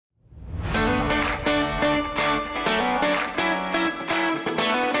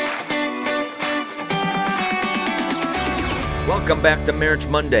Welcome back to Marriage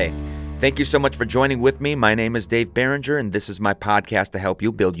Monday. Thank you so much for joining with me. My name is Dave Barringer, and this is my podcast to help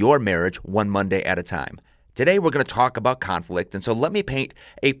you build your marriage one Monday at a time. Today, we're going to talk about conflict, and so let me paint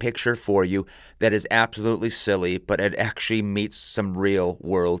a picture for you that is absolutely silly, but it actually meets some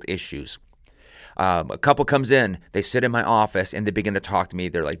real-world issues. A couple comes in, they sit in my office, and they begin to talk to me.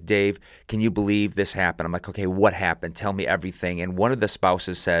 They're like, Dave, can you believe this happened? I'm like, okay, what happened? Tell me everything. And one of the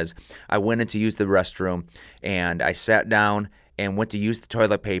spouses says, I went in to use the restroom, and I sat down and went to use the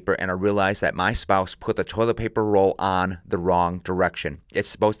toilet paper, and I realized that my spouse put the toilet paper roll on the wrong direction. It's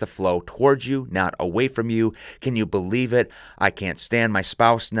supposed to flow towards you, not away from you. Can you believe it? I can't stand my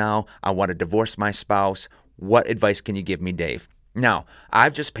spouse now. I want to divorce my spouse. What advice can you give me, Dave? Now,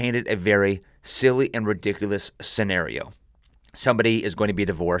 I've just painted a very silly and ridiculous scenario. Somebody is going to be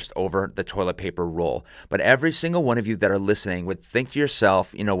divorced over the toilet paper roll. But every single one of you that are listening would think to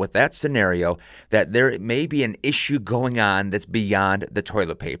yourself, with that scenario, that there may be an issue going on that's beyond the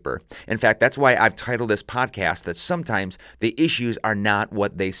toilet paper. In fact, that's why I've titled this podcast that sometimes the issues are not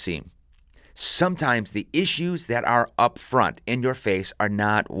what they seem. Sometimes the issues that are up front in your face are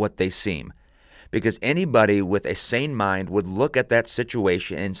not what they seem. Because anybody with a sane mind would look at that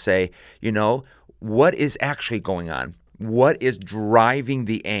situation and say, what is actually going on? What is driving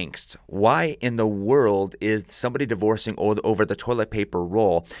the angst? Why in the world is somebody divorcing over the toilet paper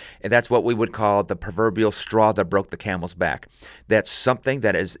roll? And that's what we would call the proverbial straw that broke the camel's back. That's something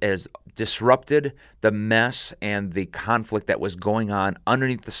that has disrupted the mess and the conflict that was going on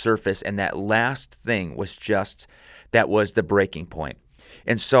underneath the surface. And that last thing was that was the breaking point.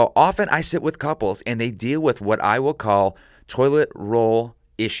 And so often I sit with couples and they deal with what I will call toilet roll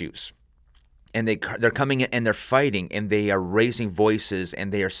issues. And they're coming in and they're fighting and they are raising voices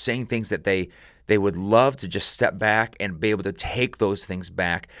and they are saying things that they would love to just step back and be able to take those things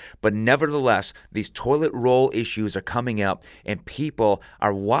back. But nevertheless, these toilet roll issues are coming up and people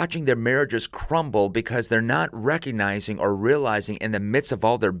are watching their marriages crumble because they're not recognizing or realizing in the midst of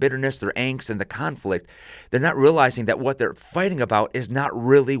all their bitterness, their angst, and the conflict, they're not realizing that what they're fighting about is not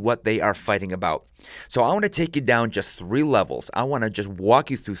really what they are fighting about. So I want to take you down just 3 levels. I want to just walk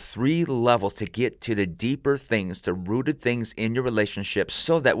you through 3 levels to get to the deeper things, to rooted things in your relationship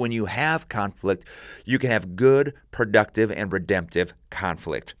so that when you have conflict, you can have good, productive, and redemptive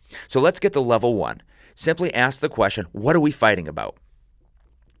conflict. So let's get to level 1. Simply ask the question, what are we fighting about?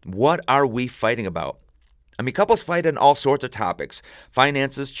 What are we fighting about? Couples fight on all sorts of topics: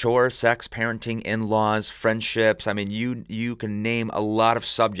 finances, chores, sex, parenting, in-laws, friendships. You can name a lot of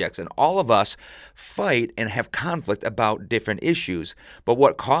subjects, and all of us fight and have conflict about different issues. But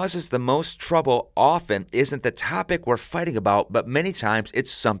what causes the most trouble often isn't the topic we're fighting about, but many times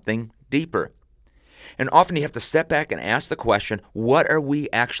it's something deeper. And often you have to step back and ask the question, what are we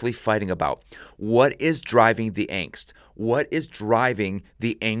actually fighting about? What is driving the angst? What is driving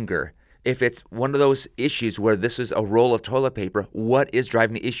the anger? If it's one of those issues where this is a roll of toilet paper, what is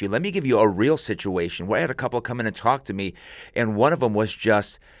driving the issue? Let me give you a real situation where I had a couple come in and talk to me, and one of them was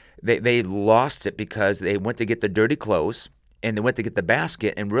just, they lost it because they went to get the dirty clothes, and they went to get the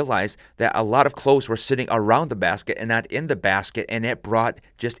basket and realized that a lot of clothes were sitting around the basket and not in the basket, and it brought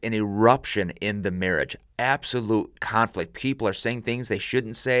just an eruption in the marriage. Absolute conflict. People are saying things they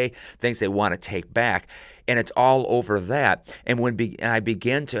shouldn't say, things they want to take back, and it's all over that. And when I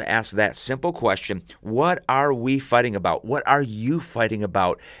began to ask that simple question, what are we fighting about? What are you fighting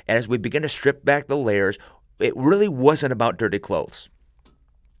about? And as we begin to strip back the layers, it really wasn't about dirty clothes.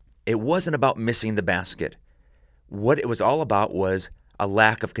 It wasn't about missing the basket. What it was all about was a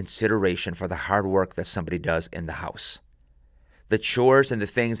lack of consideration for the hard work that somebody does in the house. The chores and the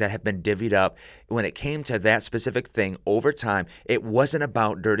things that have been divvied up, when it came to that specific thing over time, it wasn't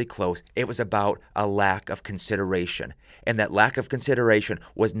about dirty clothes. It was about a lack of consideration. And that lack of consideration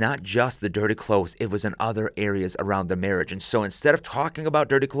was not just the dirty clothes. It was in other areas around the marriage. And so instead of talking about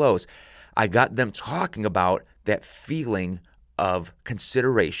dirty clothes, I got them talking about that feeling of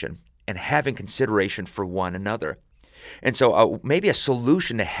consideration and having consideration for one another. And so maybe a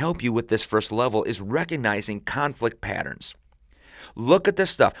solution to help you with this first level is recognizing conflict patterns. Look at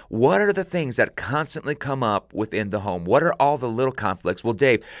this stuff. What are the things that constantly come up within the home? What are all the little conflicts? Well,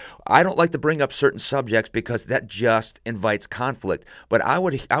 Dave, I don't like to bring up certain subjects because that just invites conflict. But I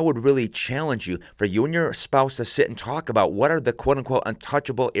would really challenge you for you and your spouse to sit and talk about what are the quote-unquote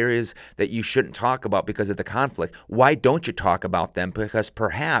untouchable areas that you shouldn't talk about because of the conflict. Why don't you talk about them? Because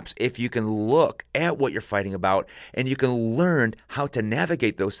perhaps if you can look at what you're fighting about and you can learn how to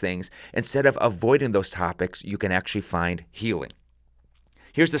navigate those things instead of avoiding those topics, you can actually find healing.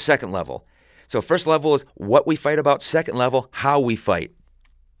 Here's the second level. So first level is what we fight about. Second level, how we fight.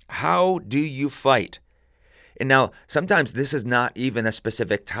 How do you fight? And now, sometimes this is not even a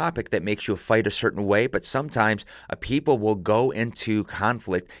specific topic that makes you fight a certain way, but sometimes people will go into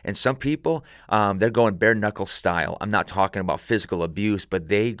conflict, and some people, they're going bare knuckle style. I'm not talking about physical abuse, but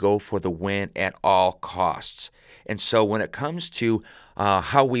they go for the win at all costs. And so when it comes to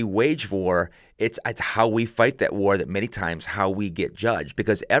how we wage war, it's how we fight that war that many times how we get judged,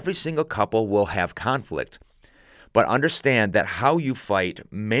 because every single couple will have conflict. But understand that how you fight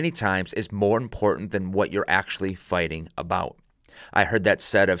many times is more important than what you're actually fighting about. I heard that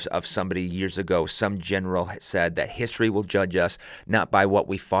said of somebody years ago. Some general said that history will judge us not by what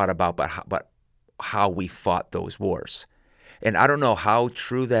we fought about, but how we fought those wars. And I don't know how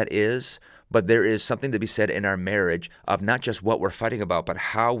true that is, but there is something to be said in our marriage of not just what we're fighting about, but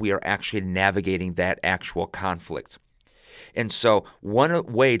how we are actually navigating that actual conflict. And so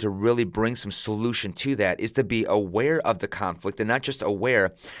one way to really bring some solution to that is to be aware of the conflict, and not just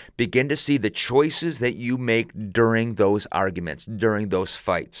aware, begin to see the choices that you make during those arguments, during those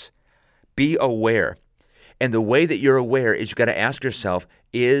fights. Be aware. And the way that you're aware is you got to ask yourself,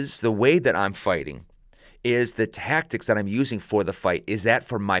 is the way that I'm fighting, is the tactics that I'm using for the fight, is that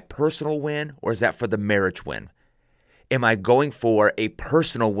for my personal win or is that for the marriage win? Am I going for a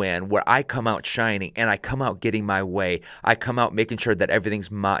personal win where I come out shining and I come out getting my way? I come out making sure that everything's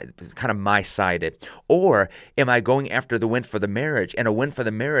my-sided. Or am I going after the win for the marriage? And a win for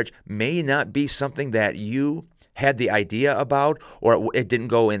the marriage may not be something that you had the idea about, or it didn't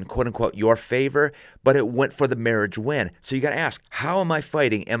go in quote unquote your favor, but it went for the marriage win. So you got to ask, how am I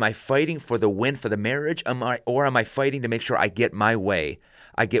fighting? Am I fighting for the win for the marriage? Or am I fighting to make sure I get my way?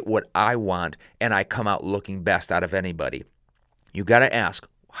 I get what I want, and I come out looking best out of anybody. You got to ask,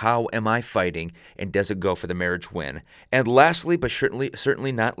 how am I fighting, and does it go for the marriage win? And lastly, but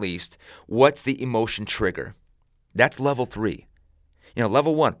certainly not least, what's the emotion trigger? That's level 3.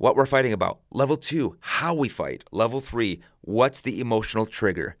 Level 1, what we're fighting about. Level 2, how we fight. Level 3, what's the emotional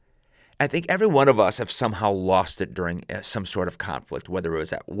trigger? I think every one of us have somehow lost it during some sort of conflict, whether it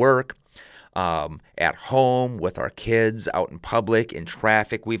was at work, at home, with our kids, out in public, in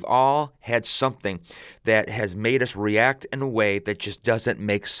traffic. We've all had something that has made us react in a way that just doesn't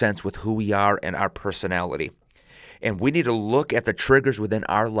make sense with who we are and our personality. And we need to look at the triggers within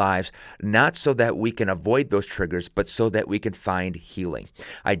our lives, not so that we can avoid those triggers, but so that we can find healing.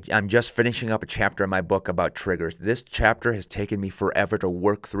 I'm just finishing up a chapter in my book about triggers. This chapter has taken me forever to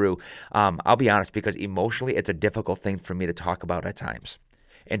work through. I'll be honest, because emotionally, it's a difficult thing for me to talk about at times,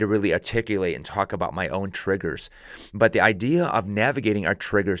 and to really articulate and talk about my own triggers. But the idea of navigating our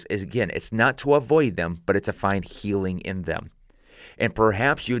triggers is, again, it's not to avoid them, but it's to find healing in them. And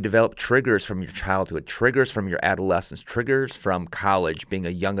perhaps you develop triggers from your childhood, triggers from your adolescence, triggers from college, being a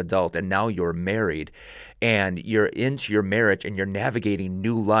young adult, and now you're married, and you're into your marriage, and you're navigating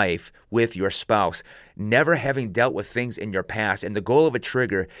new life with your spouse, never having dealt with things in your past. And the goal of a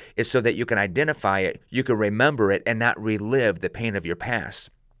trigger is so that you can identify it, you can remember it, and not relive the pain of your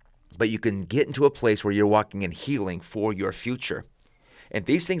past. But you can get into a place where you're walking in healing for your future. And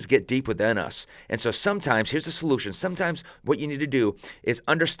these things get deep within us. And so sometimes, here's the solution. Sometimes what you need to do is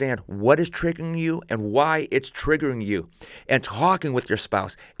understand what is triggering you and why it's triggering you. And talking with your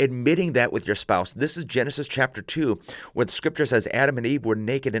spouse, admitting that with your spouse. This is Genesis chapter 2, where the scripture says Adam and Eve were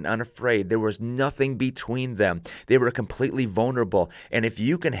naked and unafraid. There was nothing between them. They were completely vulnerable. And if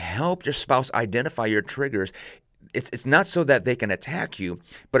you can help your spouse identify your triggers, it's not so that they can attack you,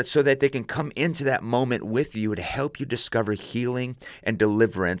 but it's so that they can come into that moment with you to help you discover healing and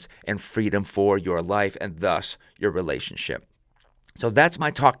deliverance and freedom for your life and thus your relationship. So that's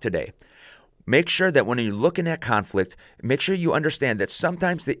my talk today. Make sure that when you're looking at conflict, make sure you understand that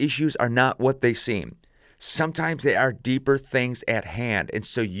sometimes the issues are not what they seem. Sometimes there are deeper things at hand. And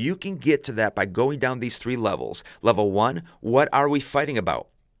so you can get to that by going down these 3 levels. Level 1, what are we fighting about?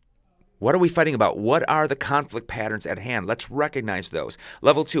 What are we fighting about? What are the conflict patterns at hand? Let's recognize those.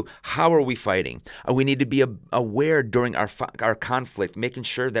 Level 2, how are we fighting? We need to be aware during our conflict, making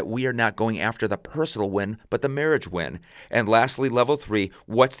sure that we are not going after the personal win, but the marriage win. And lastly, level 3,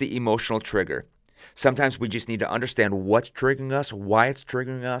 what's the emotional trigger? Sometimes we just need to understand what's triggering us, why it's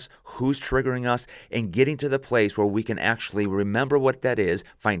triggering us, who's triggering us, and getting to the place where we can actually remember what that is,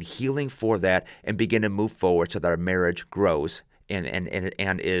 find healing for that, and begin to move forward so that our marriage grows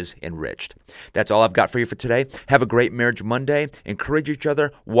and is enriched. That's all I've got for you for today. Have a great Marriage Monday. Encourage each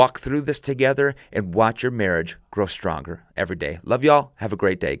other, walk through this together, and watch your marriage grow stronger every day. Love y'all. Have a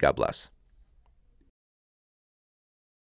great day. God bless.